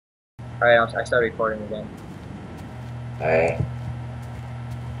Alright, I started recording again. Alright.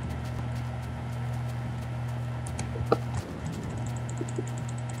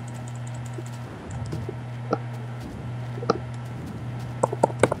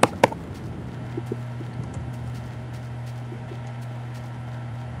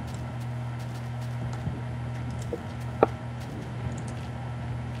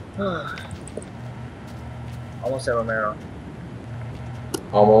 Almost at Romero.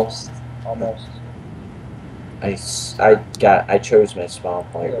 Almost. Almost. I chose my spawn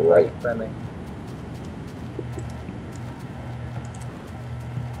point right. Friendly.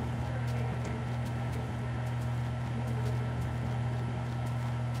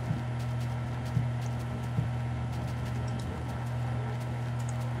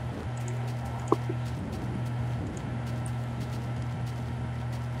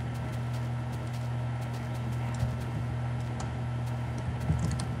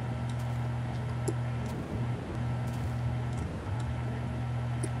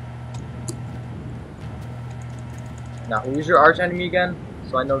 Now, who's your arch enemy again?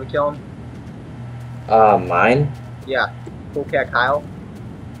 So I know to kill him. Mine? Yeah. Cool Cat Kyle.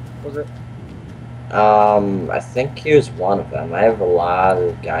 Was it? I think he was one of them. I have a lot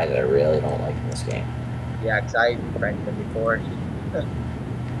of guys I really don't like in this game. Yeah, because I friended him before.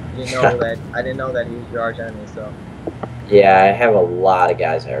 I didn't know that he was your arch enemy, so. Yeah, I have a lot of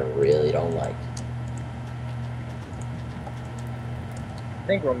guys I really don't like. I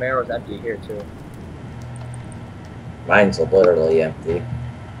think Romero's empty here, too. Mine's literally empty.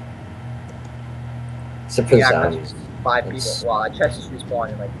 Except for Yeah, zombies. 5 people. Wow, I tried to respawn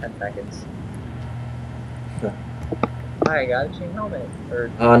in like 10 seconds. I got a chain helmet.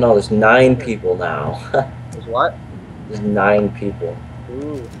 Oh no, there's 9 people now. There's what? There's 9 people.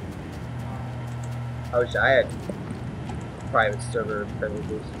 Ooh. I wish I had private server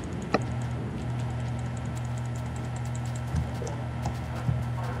privileges.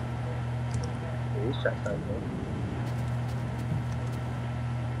 These chests are cool.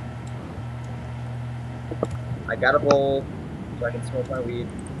 I got a bowl so I can smoke my weed.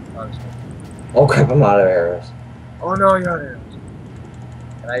 Oh crap, I'm out of arrows. Oh no, you're out of arrows.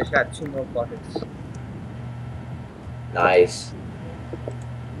 And I just got 2 more buckets. Nice.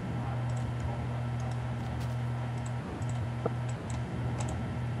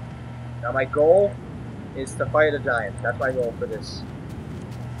 Now my goal is to fight a giant. That's my goal for this.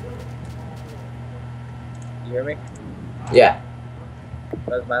 You hear me? Yeah.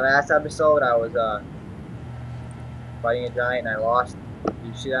 That was my last episode. I was fighting a giant and I lost. Did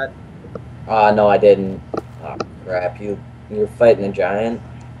you see that? No, I didn't. Oh crap, you're fighting a giant?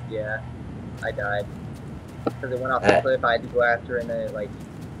 Yeah, I died. Because it went off the cliff, I had to go after it, and then it like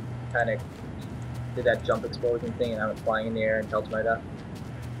kind of did that jump explosion thing, and I went flying in the air and fell to my death.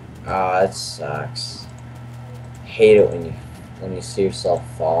 Oh, that sucks. Hate it when you see yourself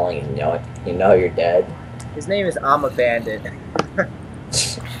falling and you know you're dead. His name is I'm a Bandit.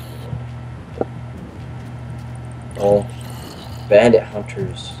 Oh, bandit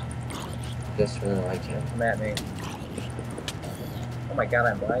hunters. Just really like him. Come at me. Oh my god,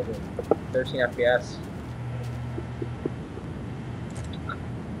 I'm lagging. 13 FPS.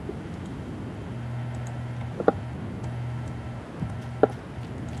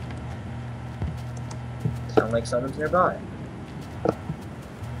 Sound like someone's nearby.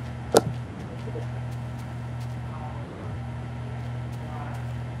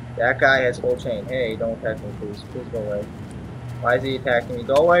 That guy has full chain. Hey, don't attack me, please. Please go away. Why is he attacking me?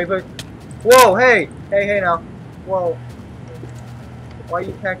 Go away, but... Whoa, hey! Hey now. Whoa. Why are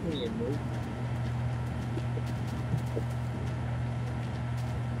you attacking me, you noob?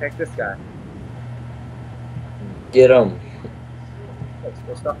 Attack this guy. Get him. Let's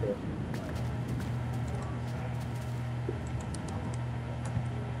go stuff here.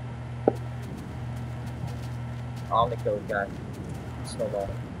 I'm gonna kill this guy. Snowball.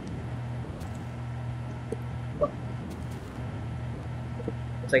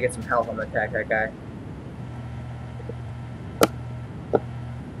 Once I get some health, I'm gonna attack that guy.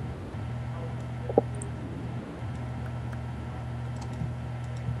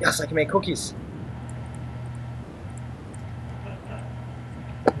 Yes, I can make cookies.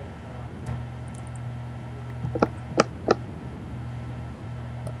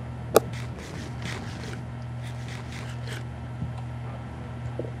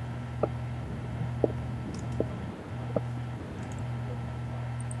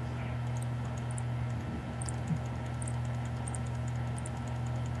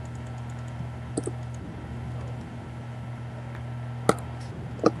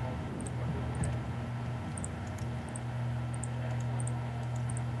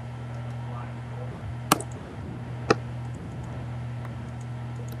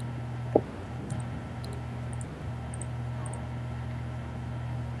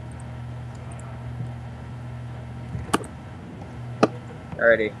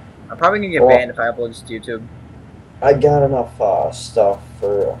 Alrighty. I'm probably gonna get Well, banned if I upload this to YouTube. I got enough stuff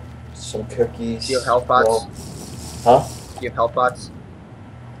for some cookies. Do you have health bots? Huh? Do you have health bots?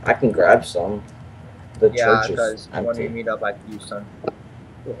 I can grab some. The Yeah, church is because when we empty. meet up, I could use some.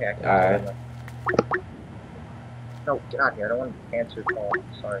 Okay, I can Alright. No, get out of here. I don't want to answer your call.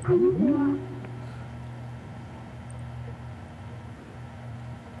 Sorry.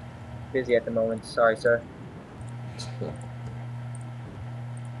 Busy at the moment. Sorry, sir.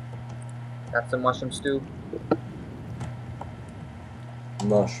 Got some mushroom stew.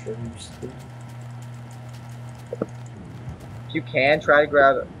 Mushrooms. If you can, try to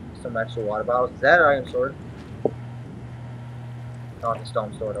grab some extra water bottles. Is that an iron sword? Oh, it's a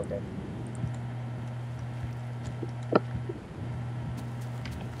stone sword. Okay.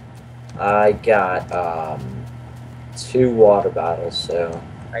 I got 2 water bottles, so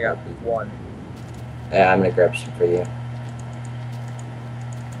I got one. yeah, I'm gonna grab some for you.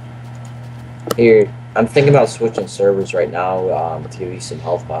 Here, I'm thinking about switching servers right now to give you some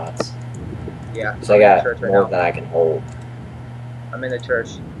health pots. Yeah. So I got more than I can hold. I'm in the church.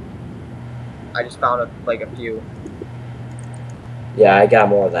 I just found like a few. Yeah, I got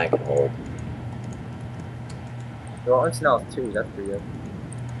more than I can hold. Well, it smells too. That's pretty good.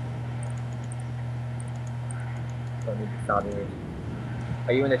 Don't need the sound here.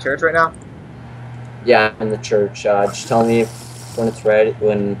 Are you in the church right now? Yeah, I'm in the church. Just tell me when it's ready,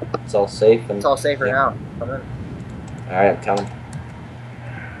 when it's all safe. And, it's all safe for now. Come in. Alright, I'm coming.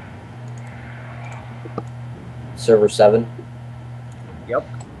 Server 7. Yep.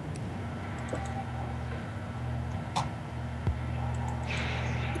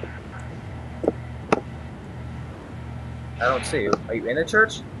 I don't see you. Are you in the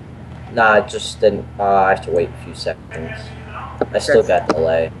church? Nah, I just didn't. I have to wait a few seconds. I still got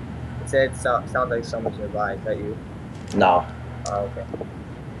delay. It said sounds like someone's nearby. Is that you? No. Oh, okay.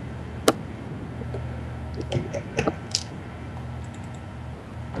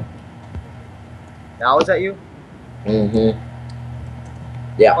 Now is that you? Mm-hmm.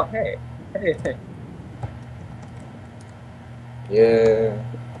 Yeah. Oh, hey. Hey. Yeah.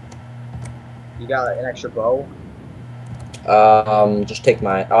 You got an extra bow? Just take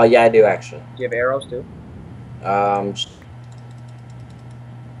my. Oh yeah, I do actually. Do you have arrows too? Just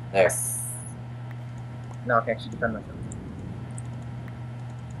there. No, I can actually defend myself.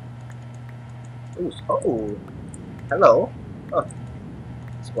 Ooh, oh, hello. Oh.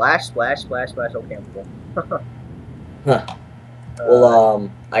 Splash, splash, splash, splash. Okay, I'm cool. Huh. Well,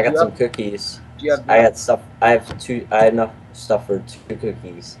 I got some cookies. Do you have? I had stuff. I have 2. I had enough stuff for 2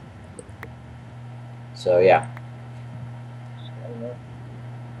 cookies. So yeah. I don't know.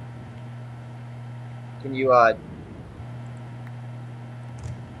 Can you hang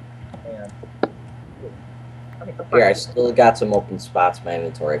on. Here, I still got some open spots in my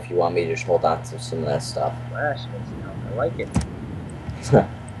inventory. If you want me to just hold on to some of that stuff. Flash, I like it.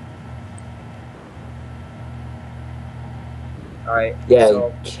 Alright. Yeah,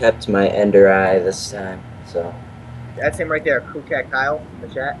 So, I kept my ender eye this time. So. That's him right there, Kukat Kyle in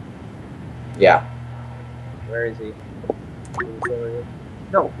the chat. Yeah. Where is he?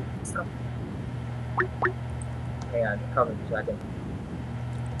 No, stop. Hang on, I'm coming for a second.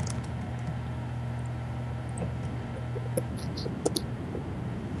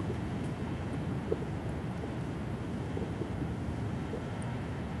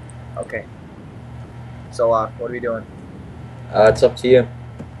 Okay. So, what are we doing? It's up to you.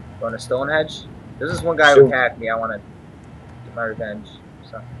 Going to Stonehenge? There's this one guy Sure. who attacked me. I want to get my revenge.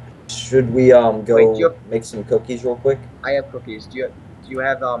 So. Should we go Wait, make some cookies real quick? I have cookies. Do you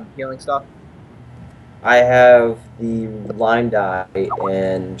have healing stuff? I have the lime dye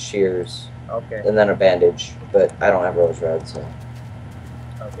and shears. Okay. And then a bandage, but I don't have rose red, so.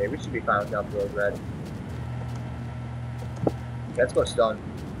 Okay, we should be fine without the rose red. Let's go stone.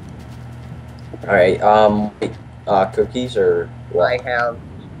 All right. Cookies or what? I have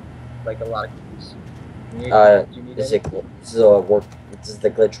like a lot of cookies. Do you need Does any? Does the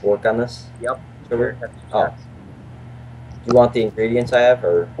glitch work on this? Yep. Sure. Sure. Oh. Do you want the ingredients I have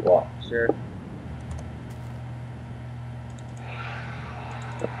or what? Sure.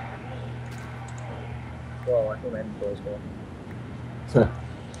 Whoa, I think my inventory's full.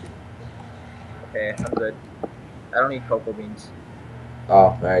 Okay, I'm good. I don't need cocoa beans.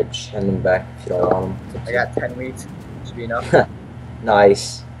 Oh, alright, just hand them back if you don't want them. I got 10 wheat. Should be enough.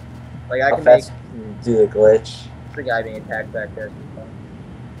 Nice. Like, I How can make... fast can you do the glitch? The guy being attacked back there.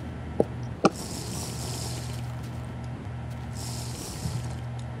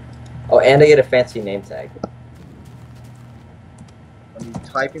 Oh, and I get a fancy name tag. When you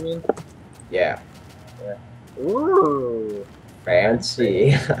type, you mean? Yeah. Yeah. Ooh.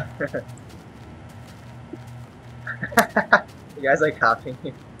 Fancy. You guys like copying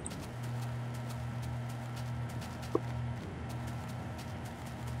me.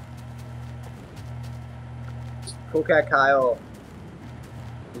 Cool Cat Kyle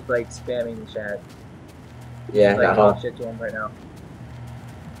is like spamming the chat. Yeah, He's like no. talk shit to him right now.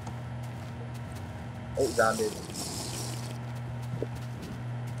 Oh, zombies.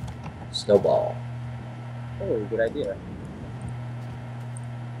 Snowball. Oh, good idea.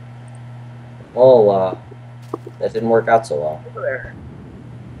 Well, that didn't work out so well. Over there.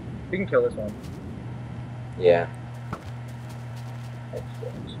 We can kill this one. Yeah.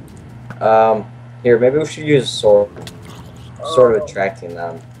 Excellent. Here, maybe we should use a sword. Sort of Oh. attracting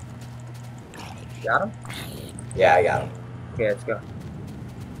them. Got him? Yeah, I got him. Okay, let's go.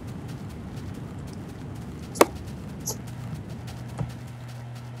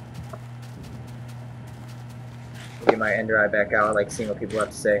 Get my ender eye back out. I like seeing what people have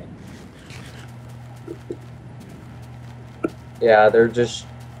to say. Yeah, they're just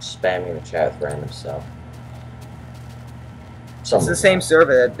spamming the chat with random stuff. It's the same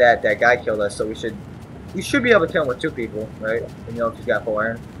server that guy killed us, so we should be able to kill him with 2 people, right? You know if he's got full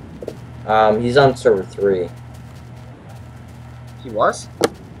iron. He's on server 3. He was?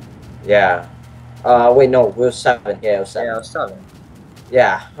 Yeah. Wait, no, it was 7. Yeah, it was 7. Yeah, I was 7.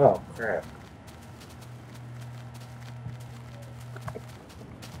 Yeah. Oh, crap.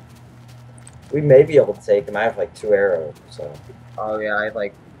 We may be able to take him. I have like 2 arrows, so. Oh yeah, I have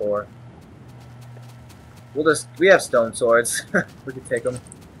like 4. We have stone swords. We can take them.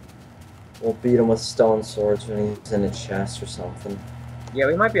 We'll beat him with stone swords when he's in a chest or something. Yeah,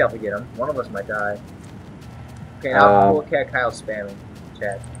 we might be able to get him. One of us might die. Okay, now Cool Cat Kyle spamming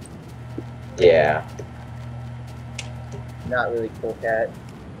chat. Yeah. Not really Cool Cat.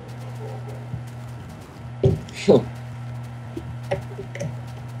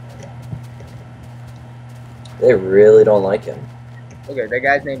 They really don't like him. Okay, that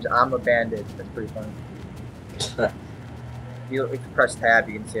guy's name's I'm a Bandit. That's pretty funny. If you press tab,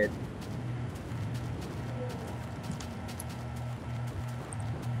 you can see it.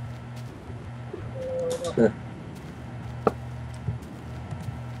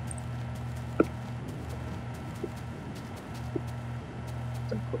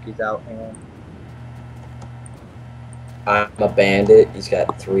 Some cookies out. Hang on. I'm a bandit. He's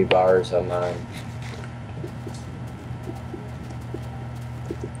got 3 bars on mine.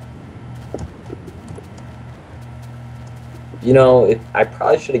 You know, I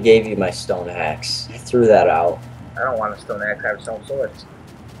probably should have gave you my stone axe. I threw that out. I don't want a stone axe. I have stone swords.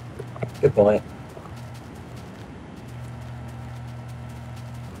 Good point.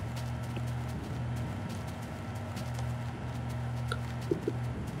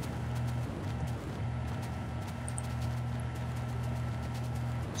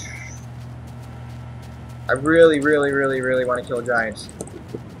 I really, really, really, really want to kill giants.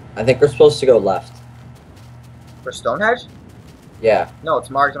 I think we're supposed to go left. For Stonehenge? Yeah. No,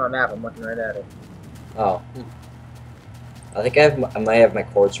 it's marked on my map. I'm looking right at it. Oh. I think I might have my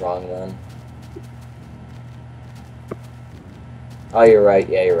chords wrong then. Oh, you're right.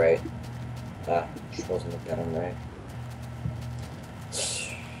 Yeah, you're right. Just wasn't looking at them right.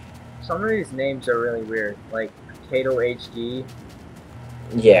 Some of these names are really weird. Like Potato HD.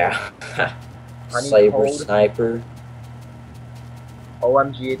 Yeah. Honey Saber Cold. Sniper.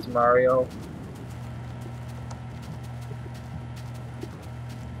 OMG, it's Mario.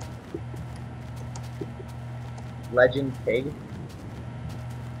 Legend Pig.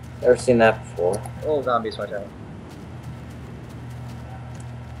 Never seen that before. Oh, zombies, watch out.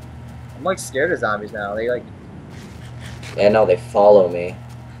 I'm like scared of zombies now. They like. Yeah, no, they follow me.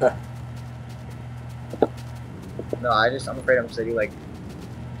 No, I'm afraid I'm gonna do like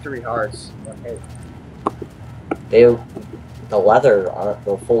 3 hearts. One hit. The leather,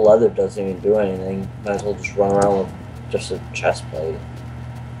 the full leather doesn't even do anything. Might as well just run around with just a chest plate.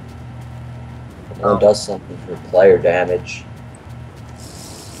 It only does something for player damage.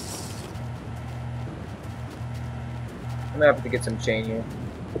 I'm gonna have to get some chain here.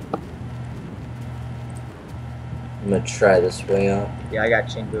 I'm gonna try this way up. Yeah, I got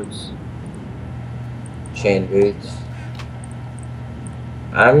chain boots. Chain boots.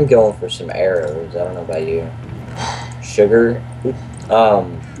 I'm going for some arrows. I don't know about you. Sugar. You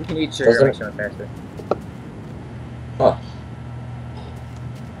can eat sugar, Doesn't- makes you run faster. Huh.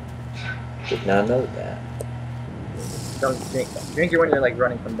 Did not know that. Don't drink it when you're like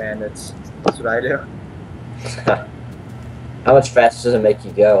running from bandits. That's what I do. How much faster does it make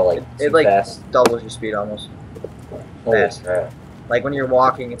you go? Like It too like fast? doubles your speed almost. Holy fast. crap. Like when you're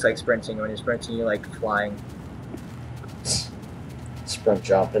walking, it's like sprinting. When you're sprinting, you're like flying. sprint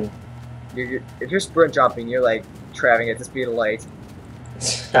jumping. If you're sprint jumping, you're like traveling at the speed of light.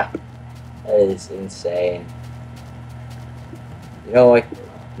 That is insane. You know, like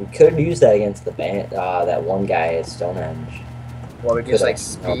we could use that against the band. That one guy at Stonehenge. Well, we just like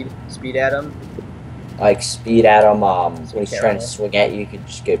speed at him. Like speed at him. When he's trying to roll. swing at you, you could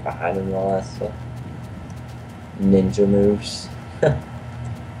just get behind him and all that stuff. Ninja moves.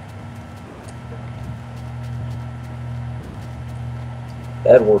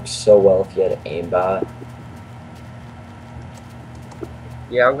 That works so well if you had an aimbot.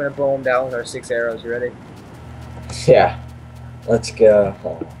 Yeah, we're gonna blow him down with our 6 arrows. You ready? Yeah. Let's go.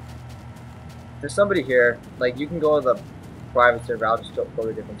 There's somebody here. Like, you can go to the private server. I'll just go to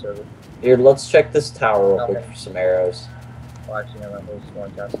a different server. Here, let's check this tower real quick Okay. for some arrows. Well, actually, never mind. There's just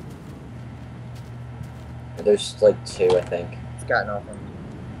one chest. There's like 2, I think. It's got nothing.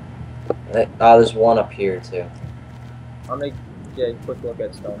 There's one up here too. I'm gonna get a quick look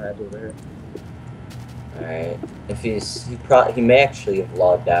at Stonehenge over here. Alright. If he may actually have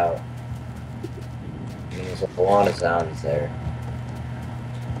logged out. I mean, there's a lot of zombies there.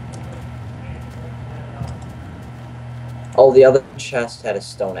 Oh, the other chest had a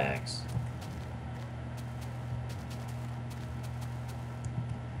stone axe.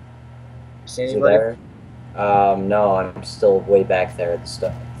 See Is he anybody? there? No, I'm still way back there at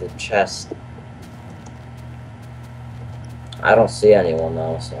the chest. I don't see anyone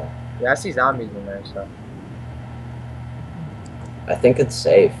though, so Yeah, I see zombies in there. So I think it's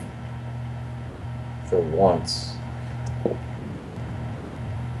safe. For once.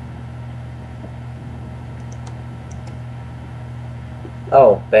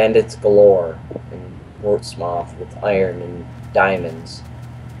 Oh, bandits galore in Portsmouth with iron and diamonds.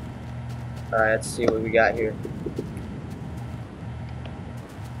 all right, let's see what we got here.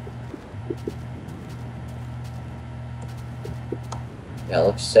 Yeah, it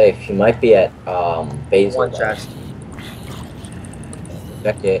looks safe. He might be at Basil. One chest.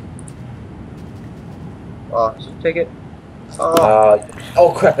 Check it. Oh, should you take it? Oh,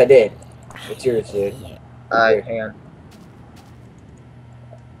 Oh crap! I did. It's yours, dude. hang on.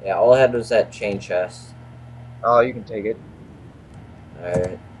 Yeah, all I had was that chain chest. Oh, you can take it. Alright.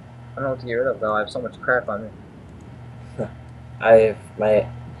 I don't know what to get rid of though. I have so much crap on me. I have my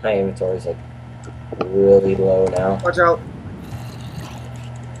inventory is like really low now. Watch out!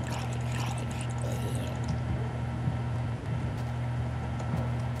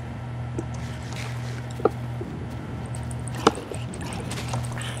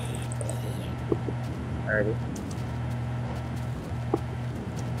 Alrighty.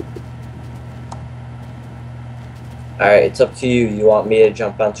 Alright, it's up to you. You want me to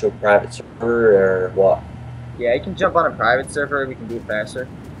jump onto a private server or what? Yeah, you can jump on a private server. We can do it faster,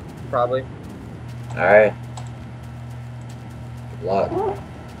 probably. Alright. Good luck. Alright,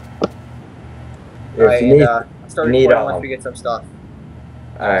 If you need, I'll start you need, recording once we get some stuff.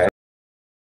 alright.